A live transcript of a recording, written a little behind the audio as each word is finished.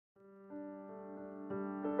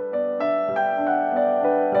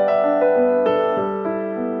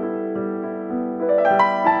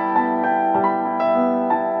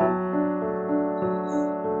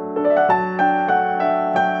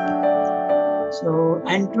So,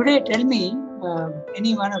 and today tell me,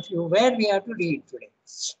 any one of you, where we have to read today.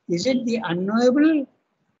 Is it the unknowable?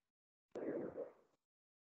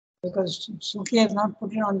 Because Suki has not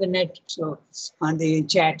put it on the net, so on the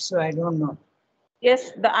chat, so I don't know.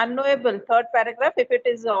 Yes, the unknowable, third paragraph, if it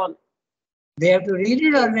is all. They have to read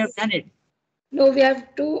it or they have done it? No, we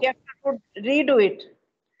have to redo it.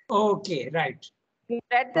 Okay, right. We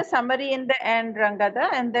read the summary in the end, Rangada,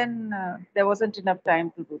 and then there wasn't enough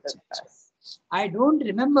time to do the class. I don't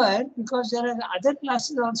remember because there are other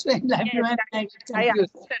classes also in life. Yes, I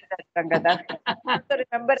understand that, Rangada. I also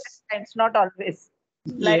remember at times, not always.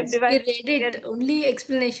 Life we divine. read it. Only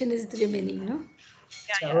explanation is remaining, no?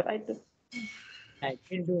 Yeah, I do. I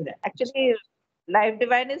can do that. Actually, life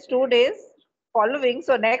divine is 2 days following,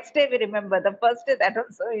 so next day we remember. The first day that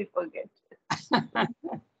also we forget.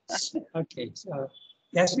 Okay, so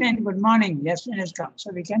Yasmin, good morning. Yasmin has come,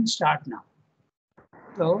 so we can start now.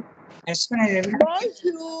 So, as soon as everybody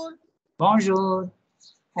bonjour.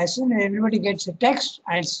 As soon as everybody gets a text,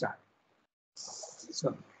 I'll start.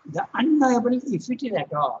 So, the unknowable, if it is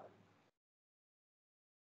at all.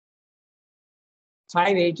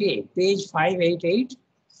 588, page 588,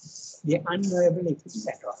 the unknowable, if it is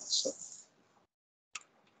at all. So,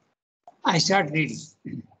 I start reading.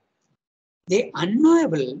 The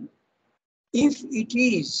unknowable, if it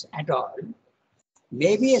is at all,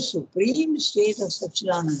 may be a supreme state of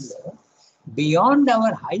Satchidananda beyond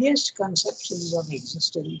our highest conceptions of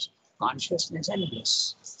existence, consciousness, and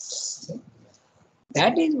bliss. Okay?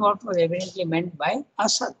 That is what was evidently meant by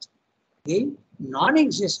Asat, the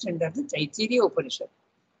non-existent of the Taittiriya Upanishad,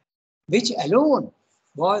 which alone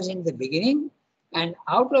was in the beginning and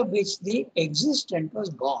out of which the existent was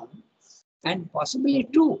born, and possibly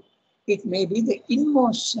too, it may be the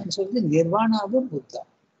inmost sense of the nirvana of the Buddha.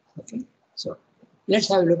 Okay, so let's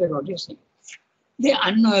have a look at what you're saying. The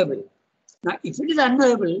unknowable. Now, if it is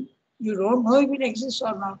unknowable, you don't know if it exists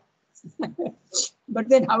or not. But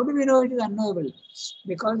then how do we know it is unknowable?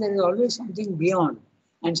 Because there is always something beyond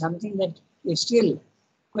and something that is still,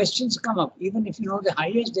 questions come up. Even if you know the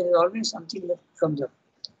highest, there is always something that comes up.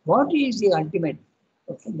 What is the ultimate?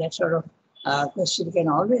 Okay, that sort of question can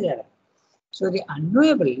always arise. So the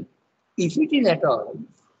unknowable, if it is at all,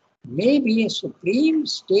 may be a supreme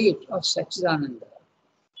state of Satchidananda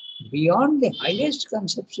beyond the highest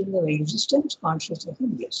conception of existence, consciousness,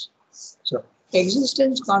 and bliss. So,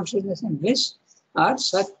 existence, consciousness, and bliss are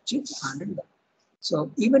Satchit Ananda.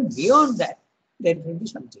 So, even beyond that, there will be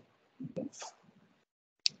something. Okay?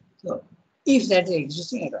 So, if that is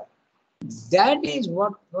existing at all, that is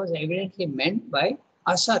what was evidently meant by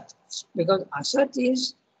Asat, because Asat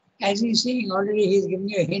is, as he's saying already, he's giving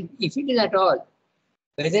you a hint, if it is at all,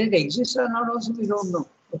 whether it exists or not, also we don't know.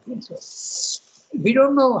 Okay, so we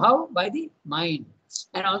don't know how, by the mind.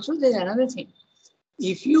 And also there's another thing.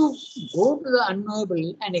 If you go to the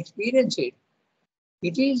unknowable and experience it,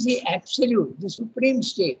 it is the absolute, the supreme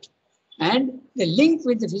state. And the link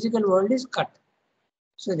with the physical world is cut.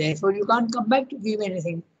 So therefore you can't come back to give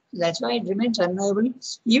anything. That's why it remains unknowable.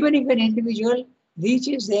 Even if an individual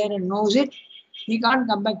reaches there and knows it, he can't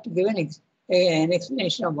come back to give an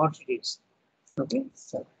explanation of what it is. Okay?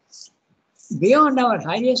 So, beyond our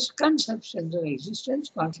highest conceptions of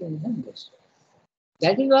existence, consciousness, and bliss.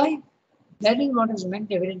 That is why, that is what is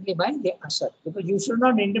meant evidently by the Asat. Because you should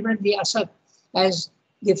not interpret the Asat as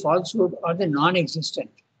the falsehood or the non-existent.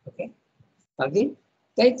 Okay? Of the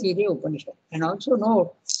Taittiriya Upanishad. And also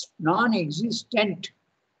note, non-existent,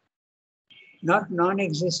 not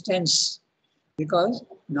non-existence. Because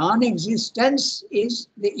non-existence is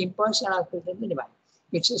the impersonal aspect of the divine.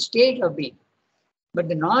 It's a state of being. But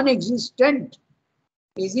the non-existent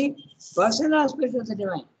is the personal aspect of the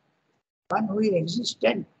divine, one who is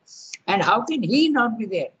existent. And how can he not be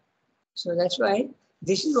there? So that's why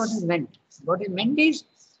this is what is meant. What is meant is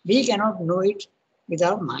we cannot know it with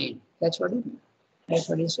our mind. That's what it means. That's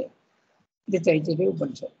what he said. The Taittiriya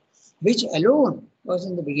Upanishad, which alone was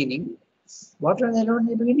in the beginning. What was alone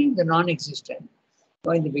in the beginning? The non-existent.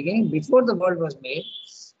 So in the beginning, before the world was made,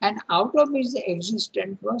 and out of which the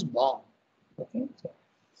existent was born. Okay, so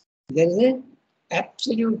there is an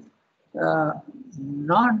absolute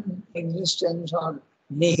non-existence or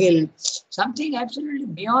nihil, something absolutely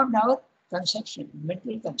beyond our conception,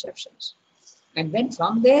 mental conceptions. And then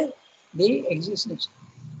from there, the existence.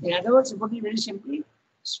 In other words, to put it very simply,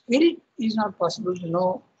 spirit is not possible to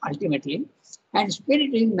know ultimately, and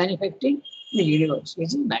spirit is manifesting the universe, which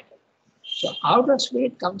is matter. So out of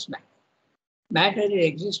spirit comes matter. Matter is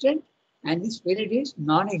existent, and the spirit is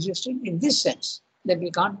non-existent in this sense, that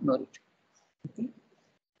we can't know it. Okay?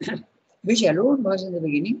 Which alone was in the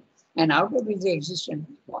beginning, and out of which the existence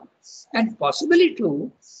was born. And possibly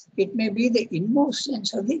too, it may be the inmost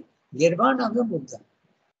sense of the nirvana of the Buddha.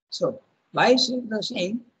 So, why is Srila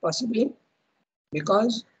saying possibly?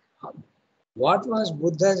 Because what was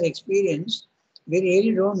Buddha's experience, we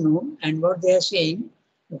really don't know, and what they are saying,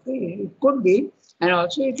 okay, it could be, and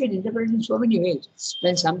also you can interpret it in so many ways.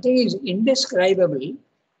 When something is indescribable,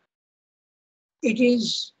 it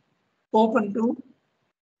is open to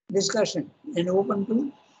discussion and open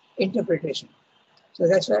to interpretation. So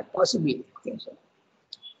that's why possibly. Okay, so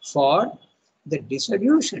for the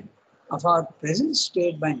dissolution of our present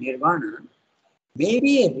state by nirvana may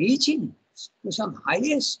be a reaching to some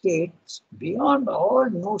higher state beyond all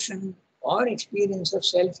notion or experience of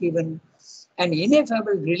self even, an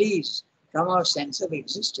ineffable release from our sense of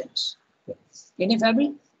existence.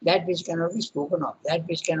 Ineffable, that which cannot be spoken of, that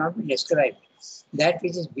which cannot be described, that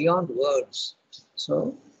which is beyond words.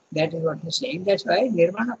 So that is what he's saying. That's why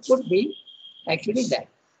nirvana could be actually that.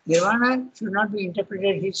 Nirvana should not be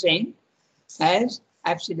interpreted, he's saying, as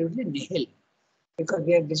absolutely nihil. Because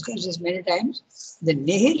we have discussed this many times. The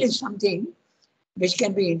nihil is something which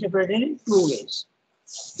can be interpreted in two ways.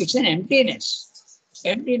 It's an emptiness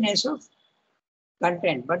of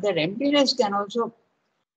content, but that emptiness can also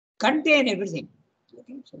contain everything.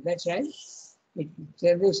 Okay? So that's why it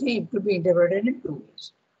could be interpreted in two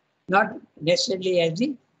ways. Not necessarily as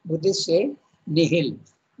the Buddhists say, nihil.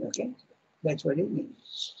 Okay? That's what it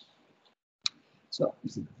means. So,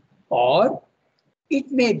 or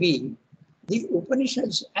it may be the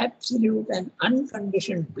Upanishad's absolute and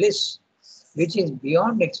unconditioned bliss, which is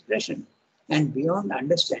beyond expression and beyond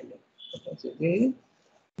understanding. Okay, so you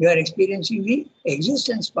are experiencing the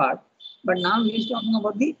existence part, but now he is talking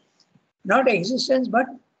about the not existence but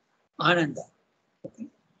Ananda. Okay.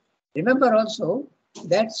 Remember also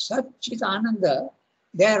that Sat Chit Ananda,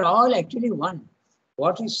 they are all actually one.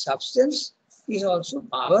 What is substance is also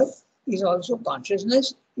power, is also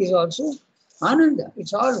consciousness, is also Ananda.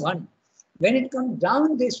 It's all one. When it comes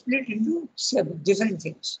down, they split into different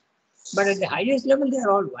things. But at the highest level, they are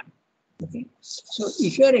all one. Okay? So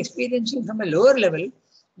if you are experiencing from a lower level,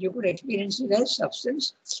 you could experience it as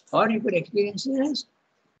substance, or you could experience it as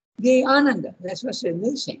the Ananda. That's what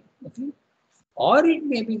Srila is saying. Okay? Or it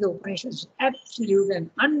may be the Upanishad's absolute and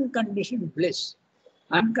unconditioned bliss.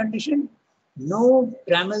 Unconditioned, no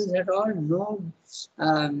trammels at all, no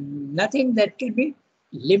nothing that can be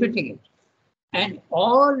limiting it. And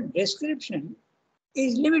all description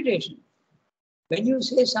is limitation. When you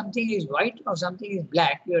say something is white or something is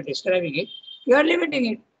black, you are describing it, you are limiting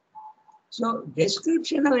it. So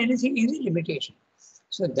description of anything is a limitation.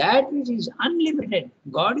 So that which is unlimited,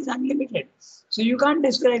 God is unlimited. So you can't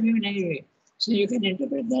describe him in any way. So you can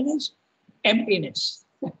interpret that as emptiness.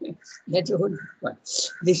 That's the whole point.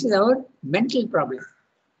 This is our mental problem.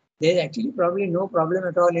 There is actually probably no problem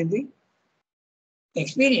at all in the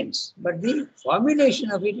experience, but the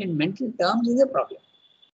formulation of it in mental terms is a problem.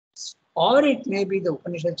 Or it may be the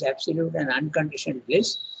Upanishad's absolute and unconditioned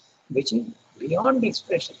bliss, which is beyond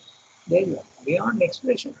expression. There you are, beyond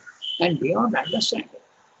expression and beyond understanding.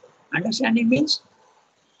 Understanding means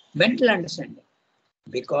mental understanding,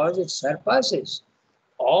 because it surpasses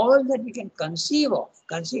all that we can conceive of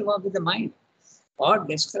with the mind, or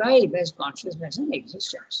describe as consciousness and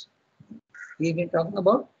existence. We've been talking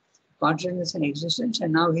about consciousness and existence,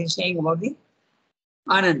 and now he's saying about the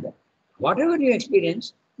Ananda. Whatever you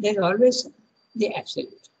experience, there's always the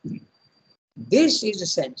absolute. This is the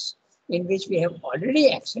sense in which we have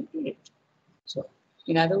already accepted it. So,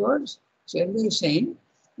 in other words, Srila is saying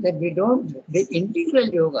that the integral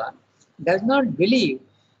yoga does not believe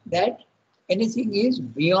that anything is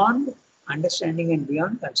beyond understanding and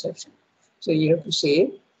beyond conception. So you have to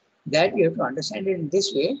say that you have to understand it in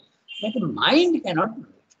this way, that the mind cannot know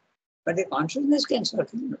it, but the consciousness can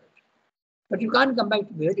certainly know it. But you can't come back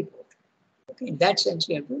to the report. Okay? In that sense,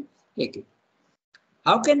 you have to take it.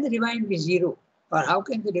 How can the divine be zero? Or how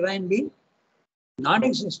can the divine be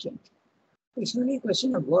non-existent? It's only a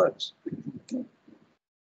question of words. Okay?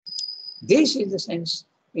 This is the sense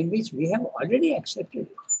in which we have already accepted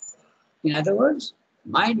it. In other words,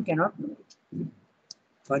 mind cannot know it.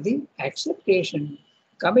 For the acceptation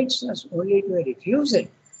commits us only to a refusal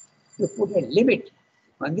to put a limit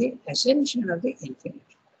on the ascension of the infinite.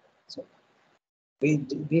 So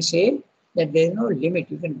we say that there is no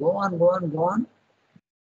limit. You can go on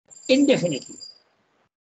indefinitely.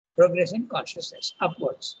 Progress in consciousness,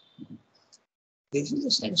 upwards. This is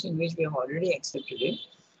the sense in which we have already accepted it.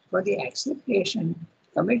 For the acceptation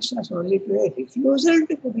commits us only to a refusal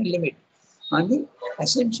to put a limit on the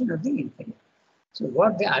ascension of the infinite. So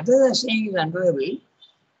what the others are saying is unknowable,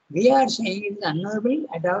 we are saying it is unknowable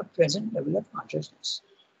at our present level of consciousness.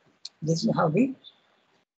 This is how we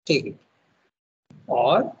take it.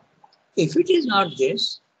 Or if it is not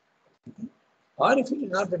this, or if it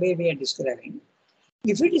is not the way we are describing,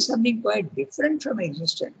 if it is something quite different from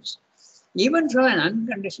existence, even from an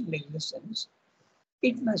unconditioned existence,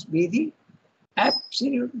 it must be the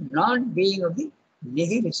absolute non-being of the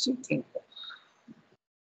nihilistic thinker.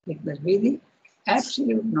 It must be the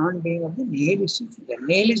absolute non-being of the nihilistic thinker.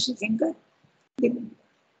 Nihilistic thinker, the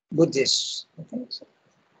Buddhists. Okay? So,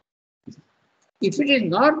 if it is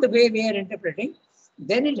not the way we are interpreting,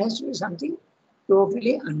 then it has to be something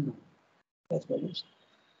totally unknown. That's what it is.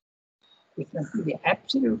 It must be the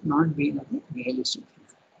absolute non-being of the nihilistic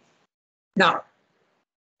thinker. Now,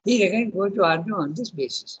 he again goes to argue on this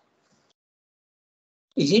basis.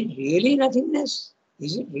 Is it really nothingness?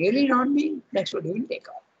 Is it really non-being? That's what he will take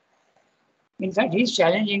up. In fact, he is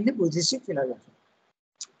challenging the Buddhistic philosophy.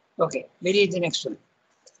 Okay, we read the next one.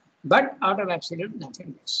 But out of absolute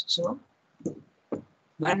nothingness. So,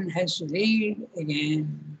 one has to read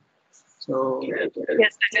again. So, Yes,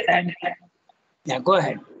 yeah, go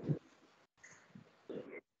ahead.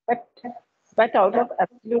 but out of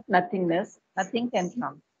absolute nothingness, nothing can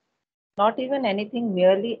come. Not even anything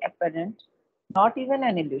merely apparent, not even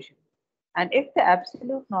an illusion. And if the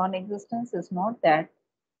absolute non existence is not that,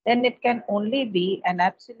 then it can only be an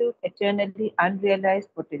absolute, eternally unrealized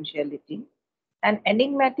potentiality, an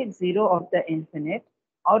enigmatic zero of the infinite,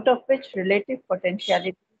 out of which relative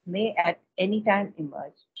potentialities may at any time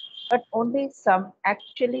emerge, but only some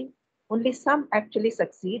actually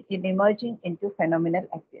succeed in emerging into phenomenal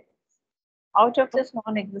appearance. Out of this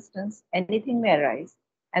non existence, anything may arise,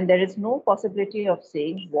 and there is no possibility of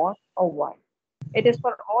saying what or why. It is,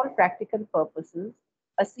 for all practical purposes,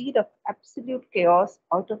 a seed of absolute chaos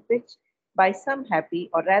out of which, by some happy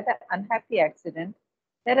or rather unhappy accident,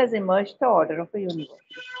 there has emerged the order of a universe.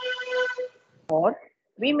 Or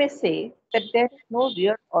we may say that there is no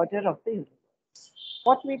real order of the universe.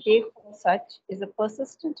 What we take for such is a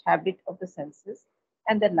persistent habit of the senses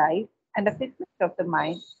and the life and a figment of the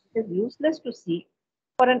mind. It is useless to seek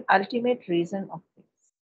for an ultimate reason of things.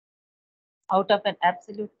 Out of an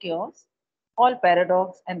absolute chaos, all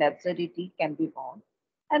paradox and absurdity can be born,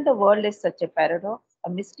 and the world is such a paradox, a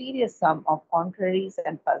mysterious sum of contraries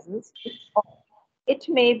and puzzles. Or it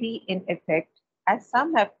may be, in effect, as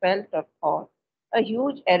some have felt or thought, a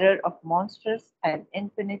huge error of monstrous and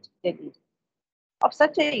infinite delirium. Of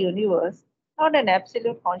such a universe, not an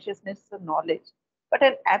absolute consciousness or knowledge, but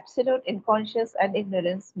an absolute unconscious and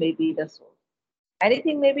ignorance may be the soul.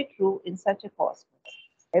 Anything may be true in such a cosmos.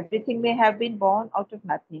 Everything may have been born out of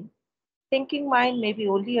nothing. Thinking mind may be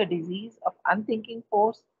only a disease of unthinking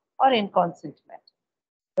force or inconscient matter.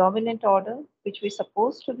 Dominant order, which we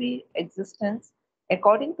suppose to be existence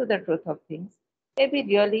according to the truth of things, may be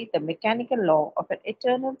really the mechanical law of an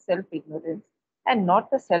eternal self ignorance and not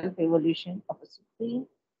the self evolution of a supreme,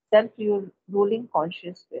 self ruling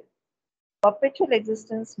conscious will. Perpetual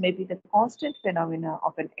existence may be the constant phenomena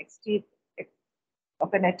of an eternal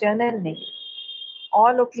nature.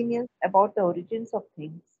 All opinions about the origins of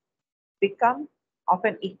things become of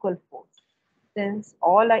an equal force. Since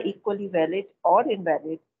all are equally valid or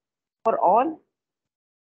invalid, for all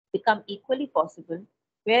become equally possible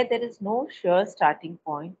where there is no sure starting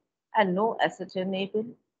point and no ascertainable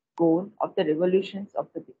goal of the revolutions of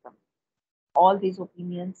the becoming. All these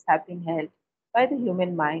opinions have been held by the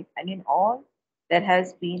human mind, and in all there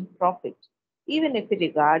has been profit, even if we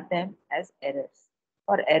regard them as errors.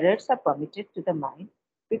 For errors are permitted to the mind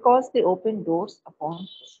because they open doors upon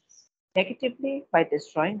truth. Negatively, by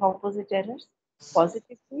destroying opposite errors;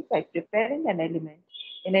 positively, by preparing an element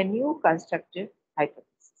in a new constructive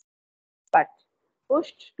hypothesis. But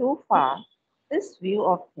pushed too far, this view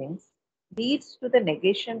of things leads to the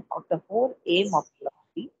negation of the whole aim of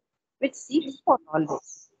philosophy, which seeks for knowledge,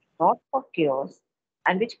 not for chaos,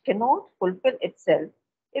 and which cannot fulfill itself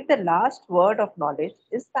if the last word of knowledge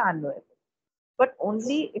is the unknowable, but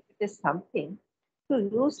only if it is something, to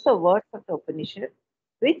use the words of the Upanishad,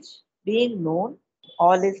 which being known,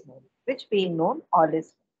 all is known, which being known, all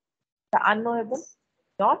is known. The unknowable,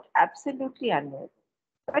 not absolutely unknowable,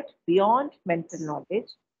 but beyond mental knowledge,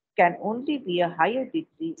 can only be a higher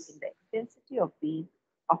degree in the intensity of being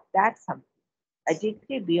of that something, a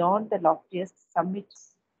degree beyond the loftiest summit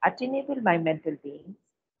attainable by mental beings,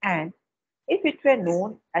 and if it were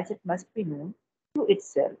known as it must be known to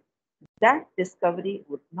itself, that discovery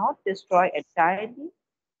would not destroy entirely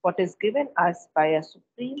what is given us by a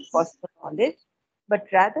supreme possible knowledge, but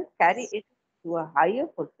rather carry it to a higher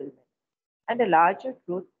fulfillment and a larger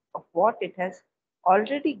truth of what it has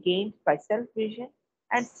already gained by self vision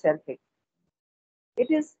and self. It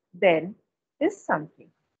is then this something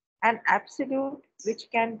an absolute which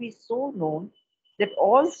can be so known that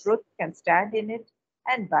all truth can stand in it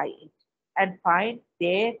and by it, and find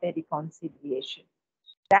there the reconciliation.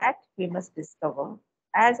 That we must discover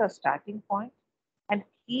as a starting point and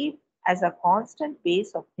keep as a constant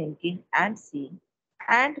base of thinking and seeing,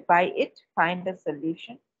 and by it find a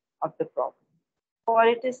solution of the problem. For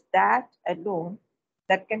it is that alone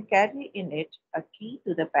that can carry in it a key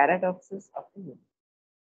to the paradoxes of the universe.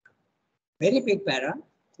 Very big para.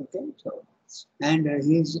 Okay, so and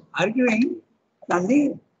he's arguing from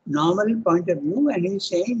the normal point of view, and he's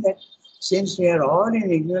saying that since we are all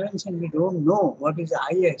in ignorance and we don't know what is the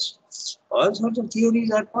highest, all sorts of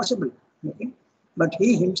theories are possible. Okay, but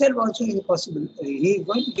he himself also is possible. He is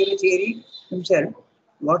going to give a theory himself,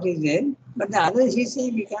 what is there, but the others he's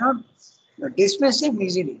saying we cannot dismiss them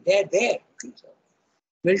easily. They are there. Okay, so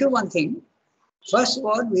we'll do one thing. First of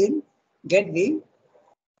all, we'll get the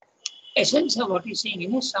essence of what he's saying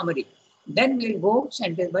in a summary. Then we'll go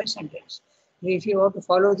sentence by sentence. If you want to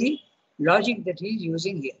follow the logic that he's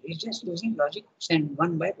using here, he's just using logic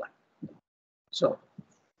one by one. So,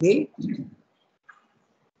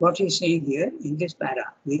 what he's saying here in this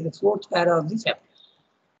para, is the fourth para of the chapter.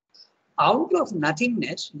 Out of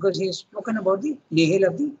nothingness, because he has spoken about the nihil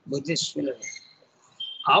of the Buddhist philosophy.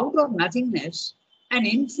 Out of nothingness, an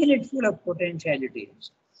infinite full of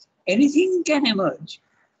potentialities, anything can emerge,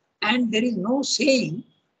 and there is no saying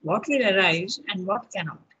what will arise and what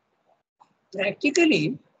cannot.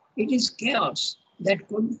 Practically, it is chaos that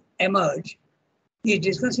could emerge. He is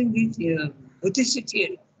discussing the Buddhist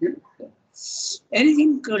theory.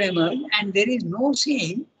 Anything could emerge, and there is no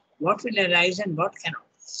saying what will arise and what cannot.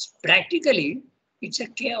 Practically, it's a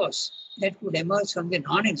chaos that could emerge from the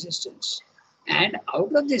non-existence. And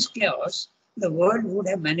out of this chaos, the world would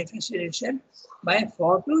have manifested itself by a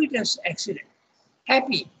fortuitous accident,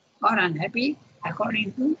 happy or unhappy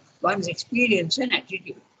according to one's experience and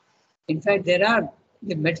attitude. In fact, the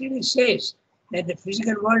materialist says that the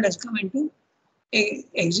physical world has come into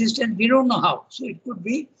existence, we don't know how. So it could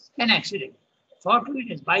be an accident.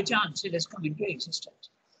 Fortuitous, by chance, it has come into existence.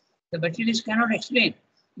 The materialist cannot explain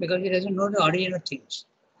because he doesn't know the origin of things.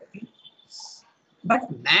 Okay? But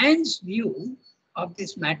man's view of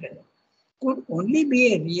this matter could only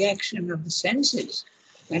be a reaction of the senses.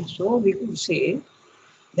 And so we could say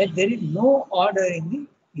that there is no order in the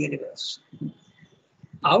universe.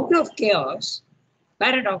 Out of chaos,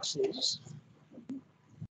 paradoxes,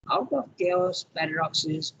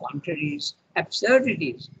 contraries,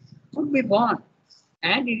 absurdities could be born.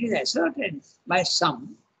 And it is asserted by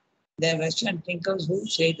some, the Western thinkers who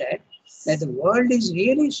say that the world is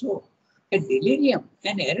really so, a delirium,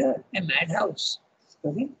 an error, a madhouse.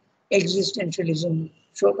 Okay? Existentialism,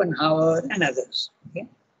 Schopenhauer and others. Okay?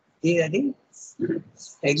 These are the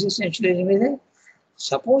existentialism is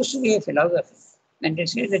supposed to be a philosophy. And they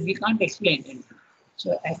say that we can't explain anything.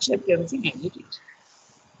 So accept everything as it is.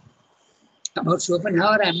 About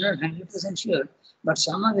Schopenhauer, I'm not 100% sure, but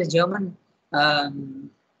some of the German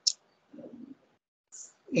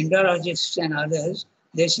Indologists and others,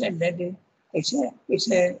 they said that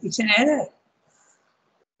it's an error.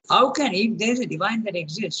 How can, if there is a divine that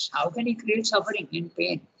exists, how can he create suffering and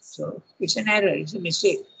pain? So it's an error, it's a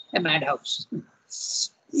mistake, a madhouse.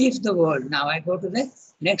 If the world, now I go to the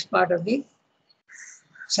next part of the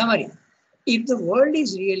summary. If the world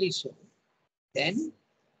is really so, then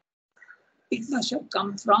it must have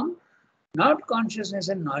come from not consciousness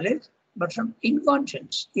and knowledge, but from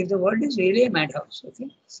inconscience. If the world is really a madhouse, okay,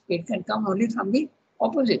 it can come only from the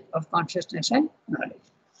opposite of consciousness and knowledge,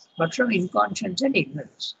 but from inconscience and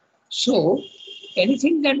ignorance. So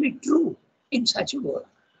anything can be true in such a world.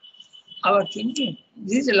 Our thinking,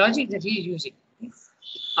 this is the logic that he is using. Okay?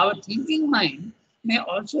 Our thinking mind may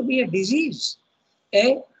also be a disease,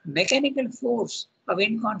 a mechanical force of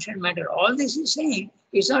inconscient matter. All this is saying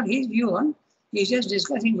is not his view on. He's just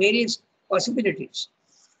discussing various possibilities.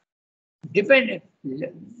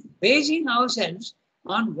 Basing ourselves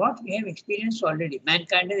on what we have experienced already,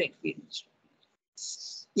 mankind has experienced.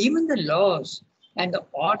 Even the laws and the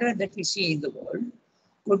order that we see in the world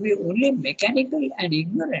could be only mechanical and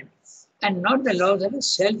ignorant, and not the laws of a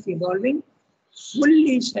self-evolving,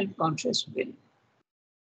 fully self-conscious will.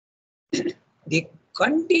 The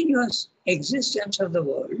continuous existence of the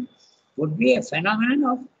world would be a phenomenon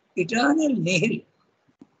of eternal nihil,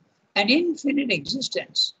 an infinite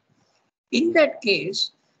existence. In that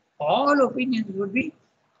case, all opinions would be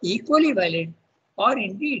equally valid or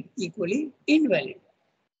indeed equally invalid,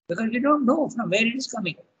 because we don't know from where it is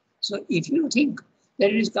coming. So if you think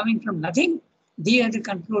that it is coming from nothing, these are the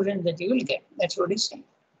conclusions that you will get. That's what he's saying.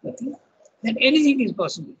 Okay? That anything is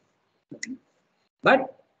possible. Okay?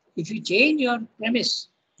 But if you change your premise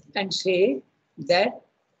and say that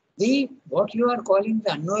what you are calling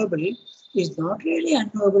the unknowable is not really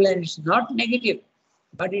unknowable and it's not negative,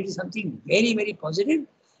 but it is something very, very positive,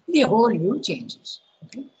 the whole view changes.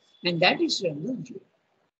 Okay? And that is Srinivasan's view.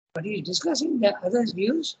 But he is discussing the others'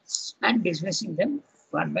 views and dismissing them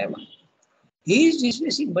one by one. He is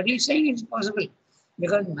dismissing, but he is saying it's possible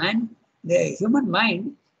because the human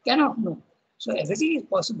mind cannot know. So everything is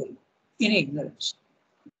possible in ignorance.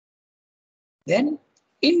 Then,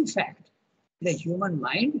 in fact, the human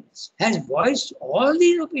mind has voiced all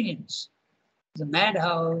these opinions. The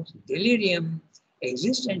madhouse, delirium,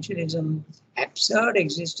 existentialism, absurd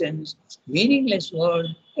existence, meaningless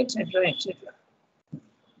world, etc., etc.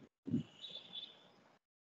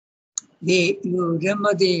 You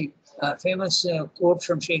remember the famous quote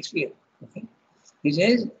from Shakespeare. Okay? He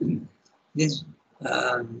says, this,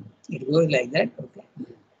 it goes like that. Okay.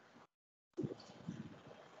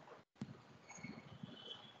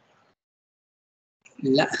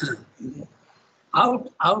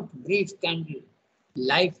 Out, brief candle.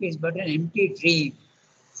 Life is but an empty dream,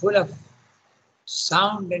 full of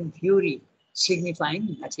sound and fury,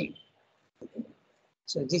 signifying nothing. Okay.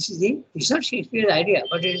 So this is it's not Shakespeare's idea,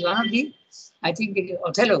 but it is one of the, I think it is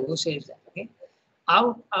Othello who says that. Okay.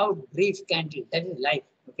 Out, brief candle. That is life.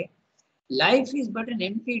 Okay. Life is but an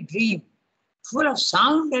empty dream, full of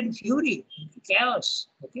sound and fury, chaos.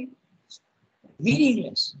 Okay.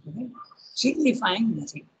 Meaningless. Okay. Signifying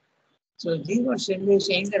nothing. So this is what Srinivasan is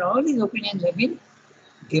saying, that all these opinions have been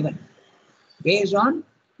given based on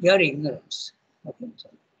your ignorance. Okay. So,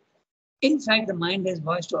 in fact, the mind has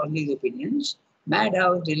voiced all these opinions: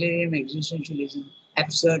 madhouse, delirium, existentialism,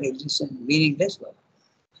 absurd existence, meaningless work.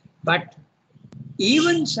 But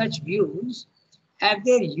even such views have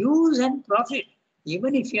their use and profit.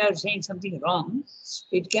 Even if you are saying something wrong,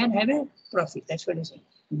 it can have a profit. That's what he's saying.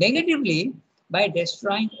 Negatively, by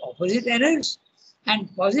destroying opposite errors,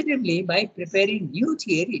 and positively by preparing new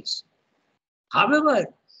theories. However,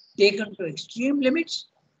 taken to extreme limits,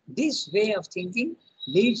 this way of thinking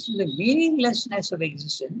leads to the meaninglessness of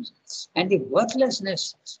existence and the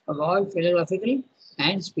worthlessness of all philosophical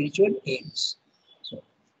and spiritual aims. So,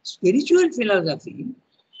 spiritual philosophy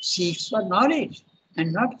seeks for knowledge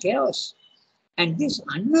and not chaos. And this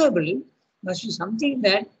unknowable must be something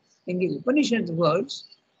that in the Upanishad words,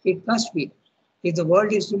 it must be, if the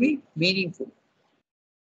world is to be meaningful.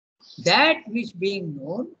 That which being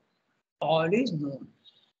known, all is known.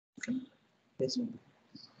 Okay?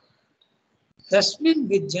 Tasmin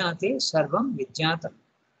vidyate sarvam vidyatam.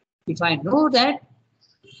 If I know that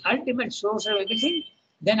ultimate source of everything,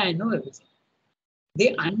 then I know everything.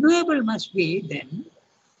 The unknowable must be then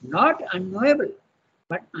not unknowable,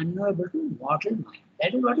 but unknowable to mortal mind.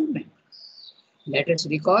 That is what he meant. Let us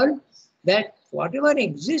recall that whatever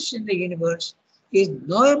exists in the universe is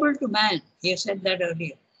knowable to man. He has said that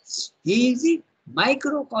earlier. He is the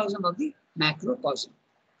microcosm of the macrocosm.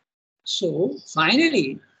 So,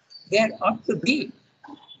 finally, there ought to be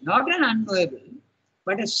not an unknowable,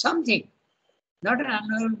 but a something. Not an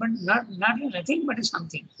unknowable, but not a nothing, but a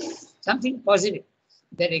something. Something positive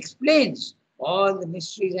that explains all the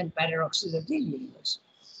mysteries and paradoxes of the universe.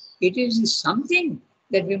 It is this something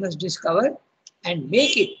that we must discover and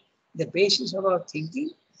make it the basis of our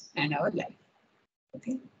thinking and our life.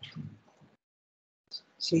 Okay?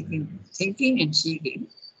 Thinking and seeking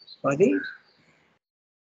for to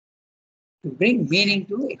bring meaning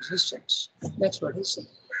to existence. That's what he's saying.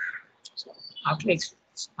 So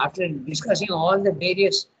after discussing all the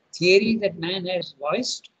various theories that man has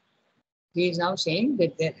voiced, he is now saying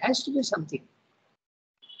that there has to be something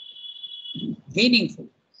meaningful.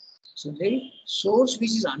 So the source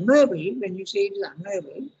which is unknowable, when you say it is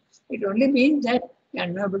unknowable, it only means that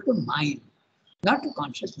unknowable to mind, not to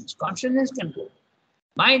consciousness. Consciousness can go.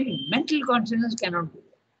 Mind, mental consciousness cannot do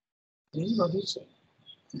that. This is what he's saying.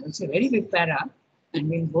 It's a very big para, and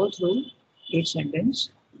we'll go through each sentence.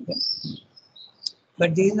 Okay.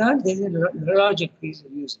 But there is a logic he's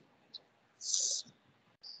using.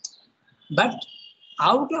 But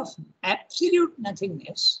out of absolute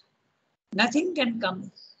nothingness, nothing can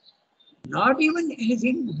come. Not even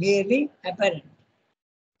anything merely apparent.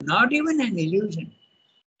 Not even an illusion.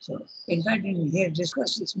 So, in fact, he has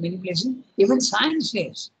discussed this many places. Even science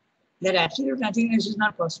says that absolute nothingness is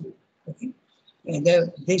not possible. Okay? And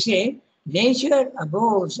they say nature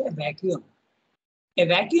abhors a vacuum. A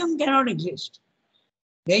vacuum cannot exist.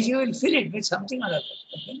 Nature will fill it with something or other.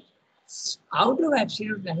 Okay? Out of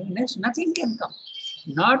absolute nothingness, nothing can come.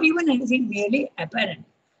 Not even anything merely apparent.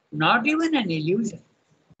 Not even an illusion.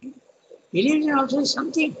 Illusion also is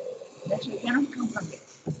something that cannot come from it.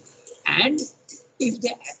 And if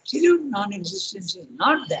the absolute non-existence is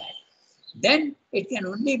not that, then it can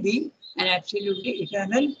only be an absolutely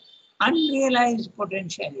eternal, unrealized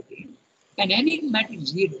potentiality, an enigmatic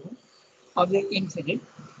zero of the infinite,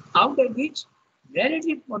 out of which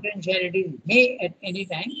relative potentialities may at any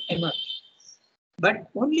time emerge. But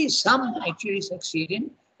only some actually succeed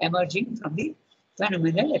in emerging from the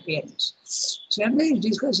phenomenal appearance. Swami is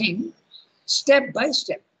discussing step by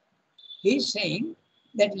step. He is saying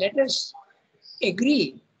that let us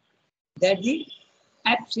agree that the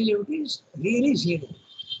absolute is really zero.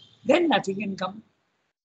 Then nothing can come.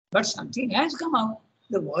 But something has come out.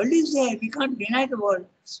 The world is there. We can't deny the world.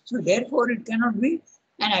 So therefore, it cannot be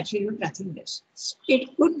an absolute nothingness.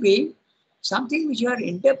 It could be something which you are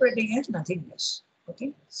interpreting as nothingness.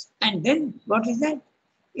 Okay? And then what is that?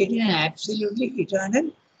 It is an absolutely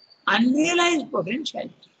eternal, unrealized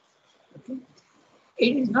potentiality. Okay?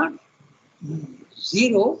 It is not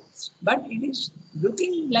zero, but it is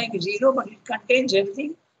looking like zero, but it contains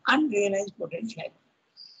everything, unrealized potentiality.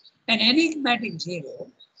 An enigmatic zero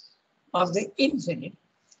of the infinite,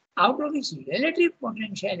 out of its relative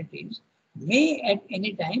potentialities, may at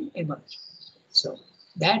any time emerge. So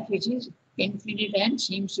that which is infinite and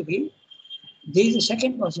seems to be, there is a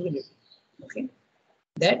second possibility. Okay,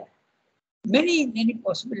 that many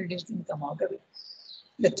possibilities can come out of it.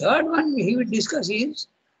 The third one he will discuss is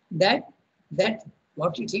that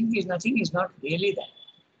what you think is nothing is not really that.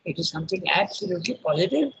 It is something absolutely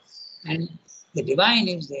positive, and the divine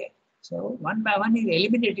is there. So one by one, he is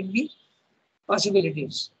eliminating the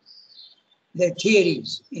possibilities, the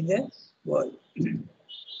theories in the world.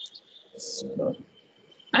 So,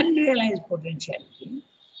 unrealized potentiality,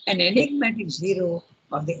 an enigmatic zero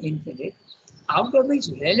of the infinite, out of which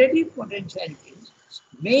relative potentialities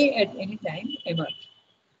may at any time emerge.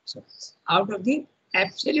 So, out of the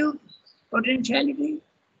absolute potentiality,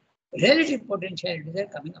 relative potentialities are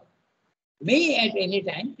coming out, may at any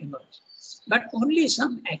time emerge. But only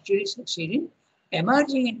some actually succeed in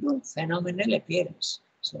emerging into phenomenal appearance.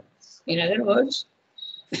 So, in other words,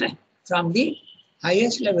 from the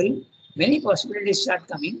highest level, many possibilities start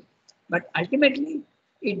coming, but ultimately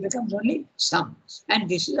it becomes only some. And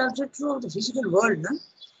this is also true of the physical world, no?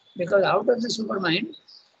 Because out of the supermind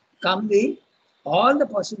come all the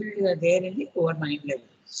possibilities are there in the overmind level.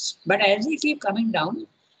 But as they keep coming down,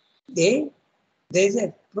 there is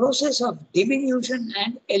a process of diminution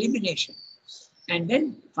and elimination. And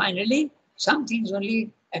then finally, some things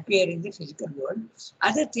only appear in the physical world.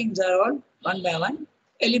 Other things are all one by one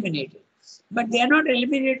eliminated. But they are not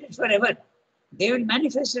eliminated forever. They will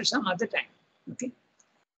manifest at some other time. Okay?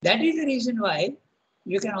 That is the reason why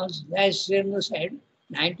you can also, as Srirnu said,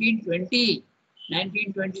 1920,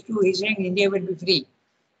 1922, he's saying India will be free.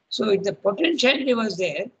 So the potentiality was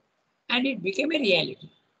there and it became a reality.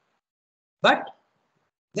 But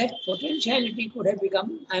that potentiality could have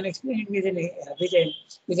become, I'm explaining with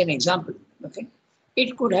an example. Okay?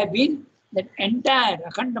 It could have been that entire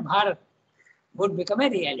Akhanda Bharat would become a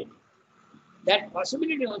reality. That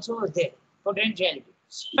possibility also was there, potentiality.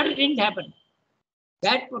 But it didn't happen.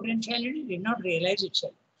 That potentiality did not realize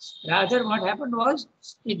itself. Rather, what happened was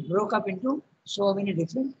it broke up into so many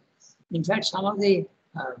different, in fact, some of the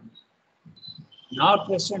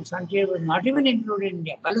northwestern frontier was not even included in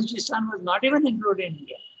India. Balochistan was not even included in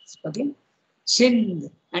India. Okay? Sindh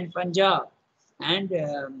and Punjab and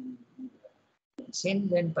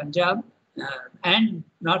and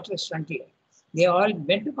northwest frontier, they all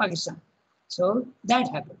went to Pakistan. So that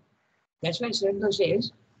happened. That's why Srirnu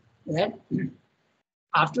says that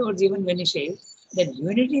afterwards, even when he says that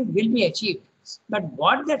unity will be achieved, but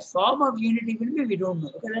what that form of unity will be, we don't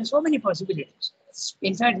know, because there are so many possibilities.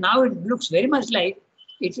 In fact, now it looks very much like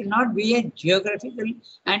it will not be a geographical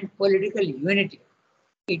and political unity.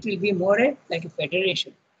 It will be more like a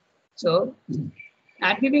federation. So,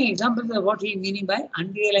 I'm giving examples of what he is meaning by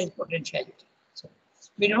unrealized potentiality. So,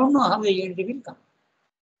 we don't know how the unity will come.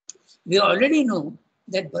 We already know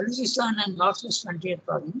that Balochistan and Northwest Frontier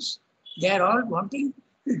Province, they are all wanting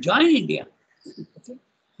to join India. Okay?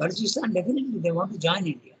 Balochistan, definitely they want to join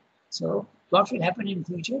India. So what will happen in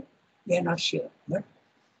future, they are not sure. But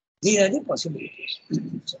these are the possibilities.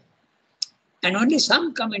 So, and only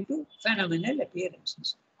some come into phenomenal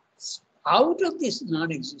appearances. Out of this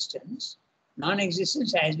non-existence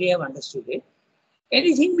as we have understood it,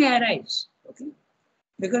 anything may arise. Okay?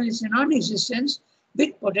 Because it's a non-existence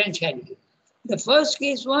with potentiality. The first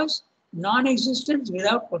case was non-existence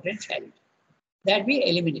without potentiality. That we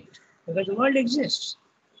eliminate because the world exists.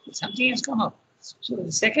 Something has come up. So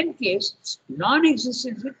the second case,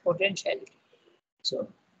 non-existence with potentiality. So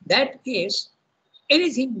that case,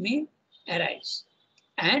 anything may arise.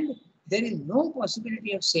 And there is no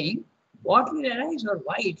possibility of saying what will arise or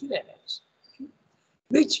why it will arise.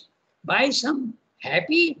 Which by some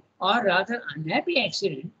happy or rather unhappy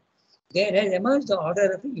accident, there has emerged the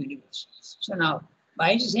order of the universe. So now,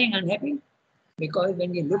 why is he saying unhappy? Because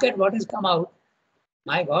when you look at what has come out,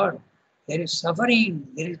 my God, there is suffering,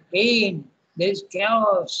 there is pain, there is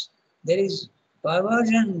chaos, there is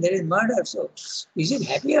perversion, there is murder. So, is it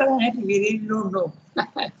happy or unhappy? We really don't know.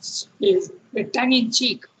 With tongue in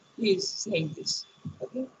cheek, he is saying this.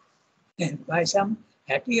 Okay? And by some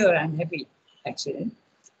happy or unhappy accident,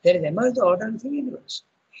 there is emerged the order of the universe.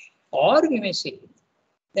 Or we may say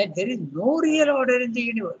that there is no real order in the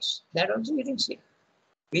universe. That also we can say.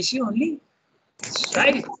 We see only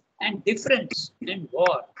strife and difference and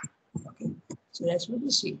war. Okay? So that's what we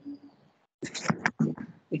see.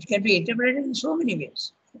 It can be interpreted in so many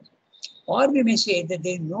ways. Or we may say that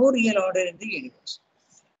there is no real order in the universe.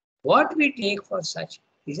 What we take for such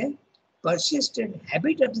is a persistent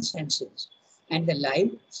habit of the senses and the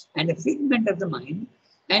life and a figment of the mind,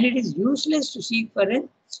 and it is useless to seek for an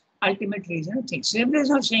ultimate reason of things. Srimad is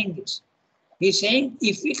not saying this. He is saying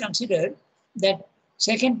if we consider that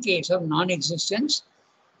second case of non-existence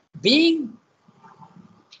being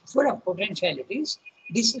full of potentialities,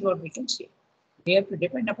 this is what we can say. We have to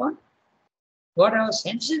depend upon what our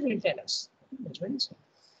senses will tell us. That's what he said.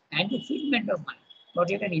 And the figment of mind, what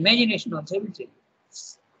your imagination also will tell you.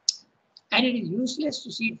 And it is useless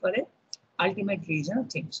to seek for an ultimate reason of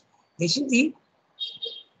things. This is the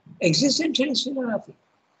existentialist philosophy.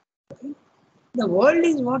 Okay? The world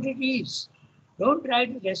is what it is. Don't try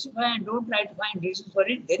to justify and don't try to find reasons for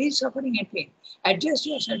it. There is suffering and pain. Adjust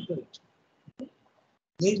yourself to it.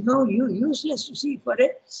 There is no useless to seek for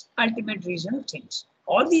an ultimate reason of things.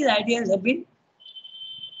 All these ideas have been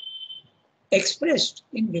expressed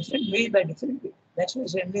in different ways by different people. That's why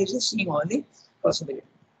Srimad is just seeing all the possibilities.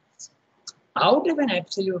 Out of an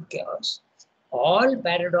absolute chaos, all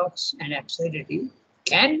paradox and absurdity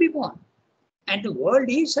can be born. And the world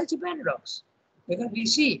is such a paradox. Because we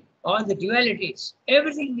see all the dualities,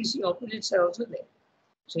 everything we see, opposites are also there.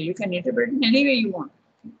 So you can interpret in any way you want.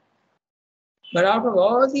 But out of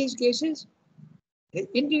all these cases, the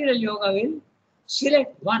integral yoga will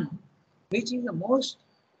select one which is the most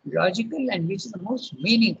logical and which is the most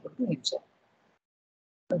meaningful to himself.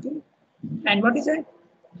 Okay? And what is that?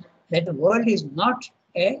 That the world is not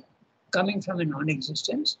coming from a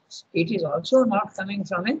non-existence. It is also not coming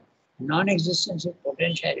from a non-existence of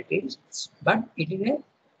potentialities, but it is a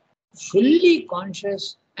fully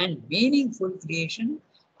conscious and meaningful creation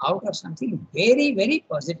out of something very, very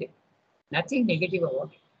positive. Nothing negative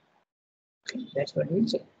about it. Okay? That's what we'll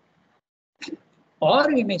say. Or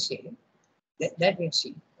we may say that we'll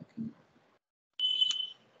see.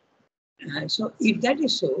 Okay? So if that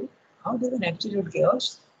is so, how does an absolute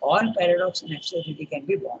chaos, all paradox and absurdity can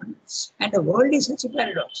be born? And the world is such a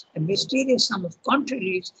paradox, a mysterious sum of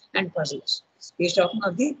contraries and puzzles. He's talking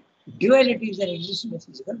of the dualities that exist in the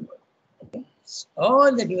physical world. Okay?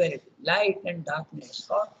 All the duality, light and darkness,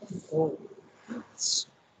 hot and cold,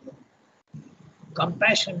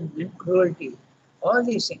 compassion and cruelty, all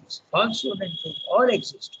these things, falsehood and truth, all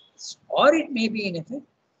exist. Or it may be in effect,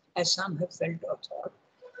 as some have felt or thought,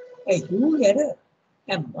 a huge error,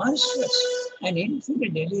 a monstrous and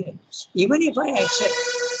infinite delirium. Even if I accept,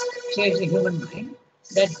 says the human mind,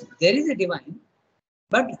 that there is a divine,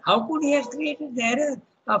 but how could he have created the error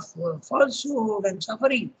of falsehood and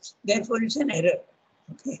suffering? Therefore, it's an error.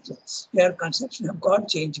 Okay, so your conception of God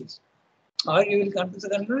changes. Or you will come to the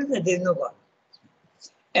conclusion that there is no God.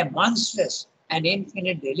 A monstrous and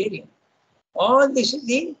infinite delirium. All this is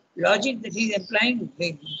the logic that he is implying,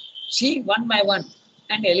 see one by one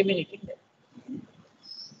and eliminating them.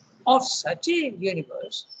 Of such a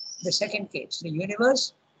universe, the second case, the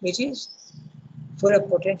universe which is full of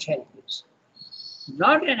potentialities,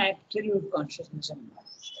 not an absolute consciousness and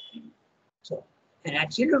knowledge. So, an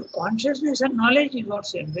absolute consciousness and knowledge is what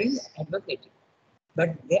Srimad is advocating.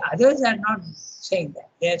 But the others are not saying that.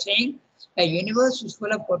 They are saying a universe is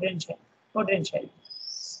full of potential.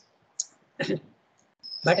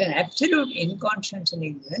 But an absolute inconscience and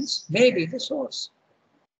ignorance may be the source.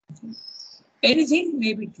 Anything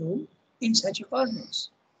may be true in such a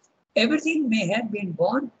cosmos. Everything may have been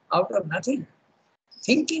born out of nothing.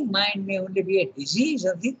 Thinking mind may only be a disease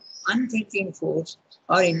of the unthinking force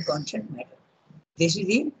or inconscient matter. This is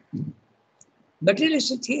the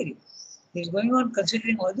materialistic theory. He is going on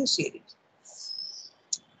considering all these theories,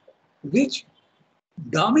 which the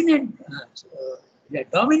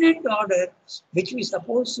dominant order which we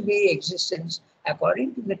suppose to be existence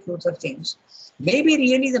according to the truth of things may be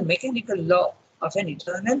really the mechanical law of an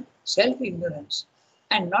eternal self-ignorance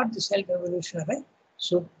and not the self-evolution of a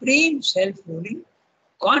supreme self-ruling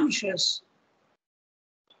conscious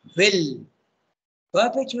will.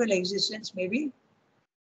 Perpetual existence may be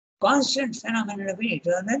constant phenomenon of an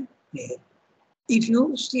eternal nihil. If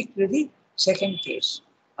you stick to the second case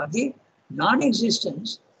of the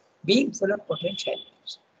non-existence being full of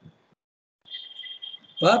potentialities.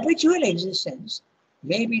 Perpetual existence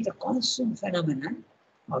may be the constant phenomenon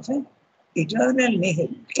of an eternal nihil.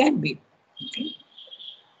 It can be. Okay?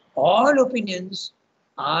 All opinions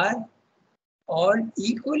are all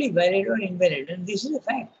equally valid or invalid, and this is a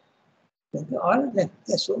fact. All of them.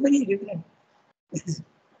 There are so many different.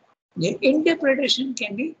 The interpretation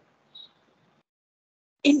can be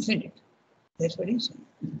infinite. That's what he's saying.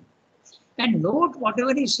 And note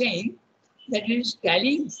whatever he's saying, that it is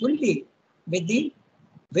tallying fully with the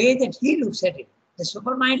way that he looks at it. The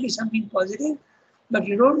supermind is something positive, but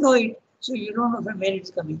you don't know it, so you don't know from where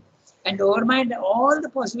it's coming. And the overmind, all the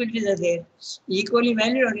possibilities are there, equally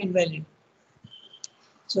valid or invalid.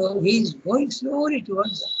 So he's going slowly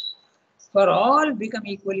towards that. For all become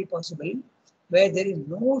equally possible, where there is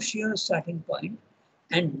no sheer starting point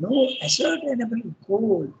and no ascertainable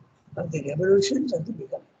goal of the revolutions of the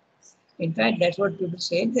becoming. In fact, that's what people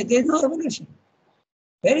say, that there is no evolution.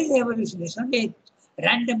 Where is the evolution? It's only a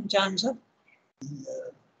random chance of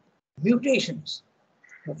mutations.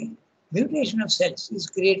 Okay? Mutation of cells is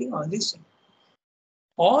creating all this thing.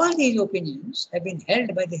 All these opinions have been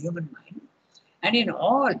held by the human mind, and in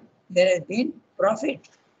all there has been profit.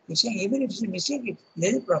 He's saying even if it's a mistake,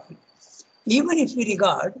 there is profit. Even if we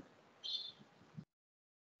regard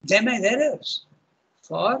them as errors,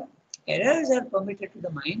 for errors are permitted to the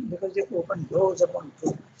mind because they open doors upon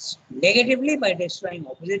truth. Negatively by destroying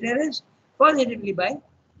opposite errors, positively by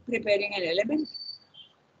preparing an element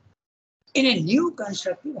in a new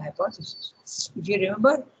constructive hypothesis. If you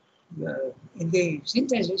remember, in the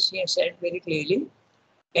synthesis, he has said very clearly,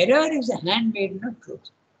 error is the handmaiden of truth.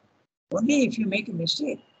 Only if you make a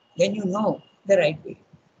mistake, then you know the right way.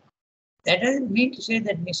 That doesn't mean to say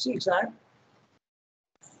that mistakes are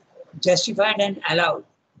justified and allowed.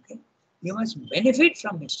 Okay? You must benefit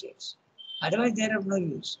from mistakes. Otherwise, they are of no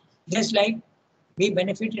use. Just like we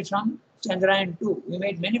benefited from Chandrayaan-2. We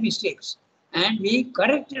made many mistakes and we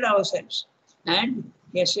corrected ourselves. And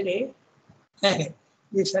yesterday,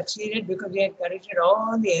 we succeeded because we had corrected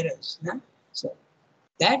all the errors. No? So,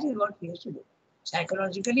 that is what we have to do,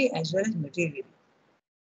 psychologically as well as materially.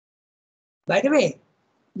 By the way,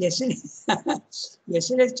 yesterday's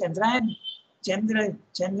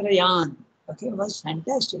Chandrayaan, okay, was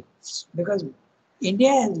fantastic because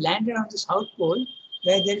India has landed on the South Pole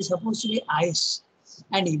where there is supposed to be ice.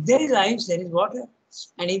 And if there is ice, there is water.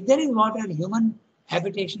 And if there is water, human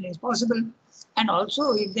habitation is possible. And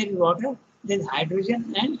also, if there is water, there is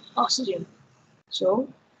hydrogen and oxygen. So,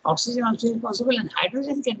 oxygen also is possible and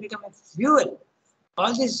hydrogen can become a fuel.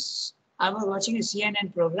 All this, I was watching a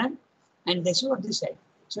CNN program and this is what they said.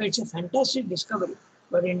 So, it's a fantastic discovery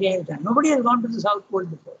what India has done. Nobody has gone to the South Pole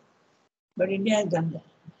before, but India has done that.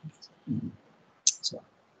 So,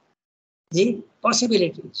 the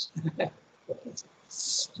possibilities.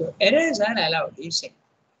 So, errors are allowed, he's saying.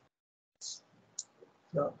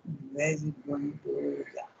 So, where is it going to?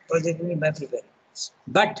 Yeah, positively by preparing.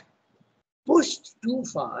 But pushed too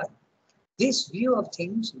far, this view of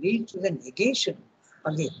things leads to the negation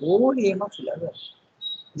of the whole aim of philosophy.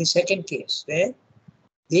 The second case, where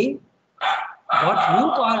the what you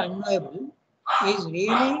call unknowable is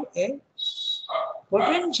really a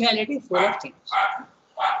potentiality full of things.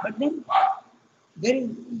 But then there is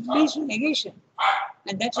leads to negation.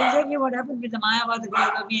 And that's exactly what happened with the Mayavada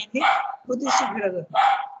philosophy and the Buddhistic philosophy.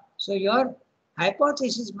 So your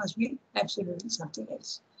hypothesis must be absolutely something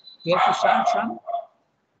else. You have to start from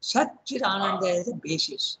Satchidananda as a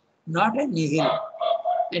basis, not a nihil.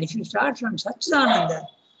 And if you start from Satchidananda,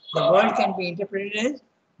 the world can be interpreted as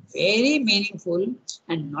very meaningful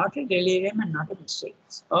and not a delirium and not a mistake.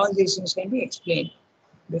 All these things can be explained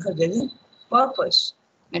because there is a purpose,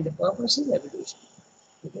 and the purpose is evolution.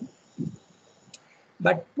 Okay?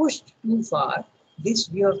 But pushed too far, this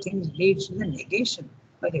view of things leads to the negation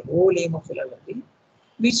of the whole aim of philosophy,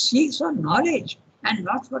 which seeks for knowledge and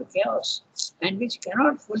not for chaos, and which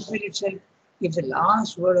cannot fulfill itself if the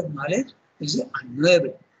last word of knowledge is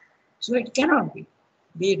unknowable. So it cannot be.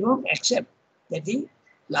 We don't accept that the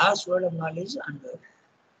last word of knowledge is unknowable.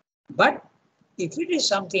 But if it is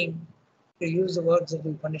something, to use the words of the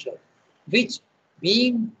Upanishad, which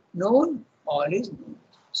being known, all is known.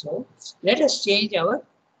 So let us change our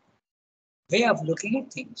way of looking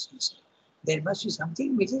at things. There must be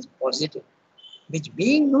something which is positive, which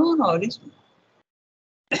being known, all is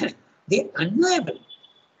known. The unknowable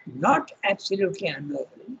not absolutely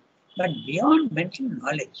unknowable, but beyond mental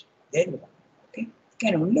knowledge. There you are. Okay?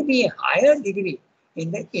 Can only be a higher degree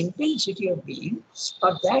in the intensity of being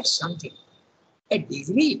of that something. A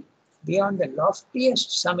degree beyond the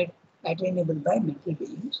loftiest summit attainable by mental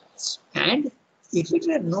beings. And if it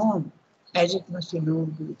were known as it must be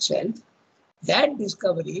known to itself, that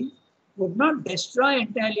discovery would not destroy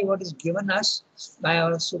entirely what is given us by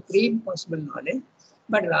our supreme possible knowledge,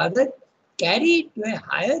 but rather carry it to a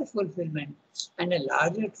higher fulfillment and a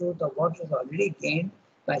larger truth of what is already gained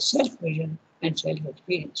by self-vision and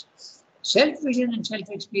self-experience. Self-vision and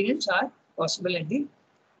self-experience are possible at the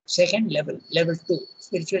second level, level 2,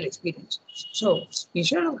 spiritual experience. So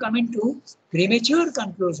instead of coming to premature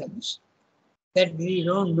conclusions that we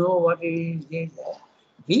don't know what it is,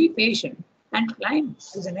 be patient and climb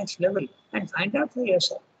to the next level and find out for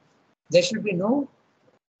yourself. There should be no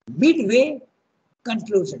midway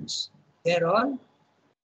conclusions. They are all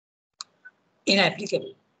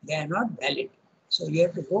inapplicable. They are not valid. So you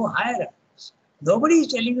have to go higher up. Nobody is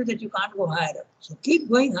telling you that you can't go higher up. So keep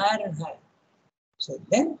going higher and higher. So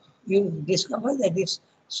then you discover that this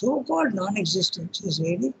so-called non-existence is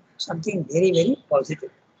really something very, very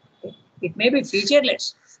positive. It may be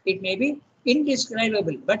featureless. It may be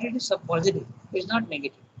indescribable, but it is a positive. It is not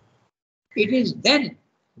negative. It is then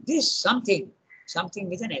this something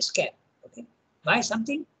with an escape. Okay? Why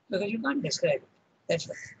something? Because you can't describe it. That's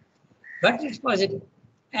why. But it's positive.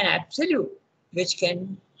 An absolute which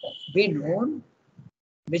can be known,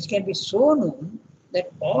 which can be so known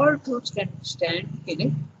that all truths can stand in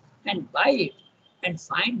it and by it and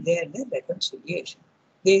find there the reconciliation.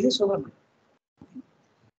 There is a superman.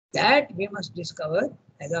 That we must discover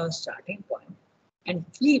as our starting point and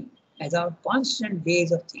keep as our constant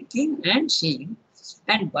ways of thinking and seeing,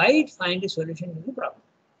 and by it find a solution to the problem.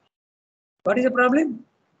 What is the problem?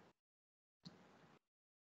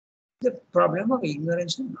 The problem of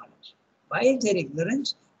ignorance and knowledge. Why is there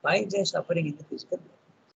ignorance? Why is there suffering in the physical world?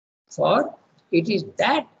 For it is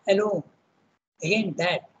that alone, again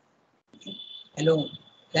that alone,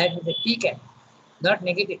 that with a T cap, not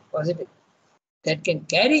negative, positive, that can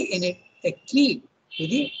carry in it a key to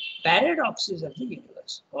the paradoxes of the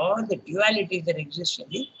universe, all the dualities that exist in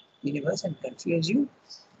the universe and confuse you.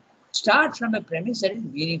 Start from a premise that is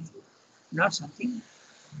meaningful, not something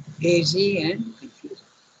hazy and confusing.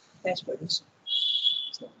 That's what it is.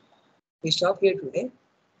 So we stop here today.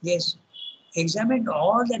 Yes, examine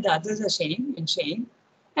all that the others are saying and saying,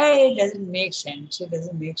 hey, it doesn't make sense, it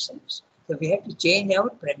doesn't make sense. So we have to change our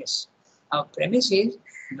premise. Our premise is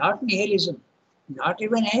not nihilism, not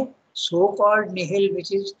even a so-called nihil,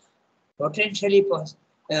 which is potentially possible.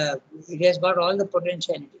 It has got all the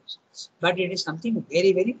potentialities, but it is something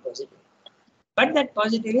very, very positive. But that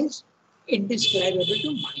positive is indescribable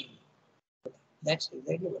to mind. That's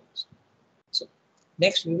exactly what it is. So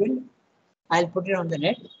next I'll put it on the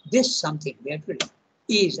net. This something we have to do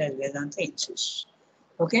is as Vedanta insists.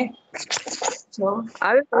 Okay? So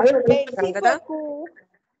I will put it, Rangada.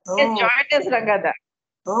 Yes, join us, Rangada.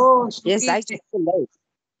 Oh, Yes, I Suki. checked the light.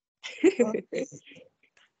 Okay.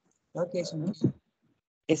 Okay, so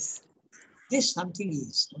Yes. this something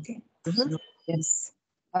is, okay? Mhm. No, Yes.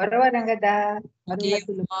 Gaurav Rangada. okay,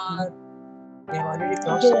 Kumar, we have already Thank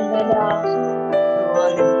crossed you, it. Rangada. You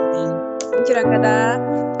all, everybody. Thank you, Rangada.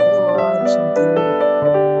 You all, Suki.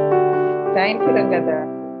 Thank you, Rangada.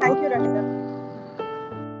 Thank you, Rangada.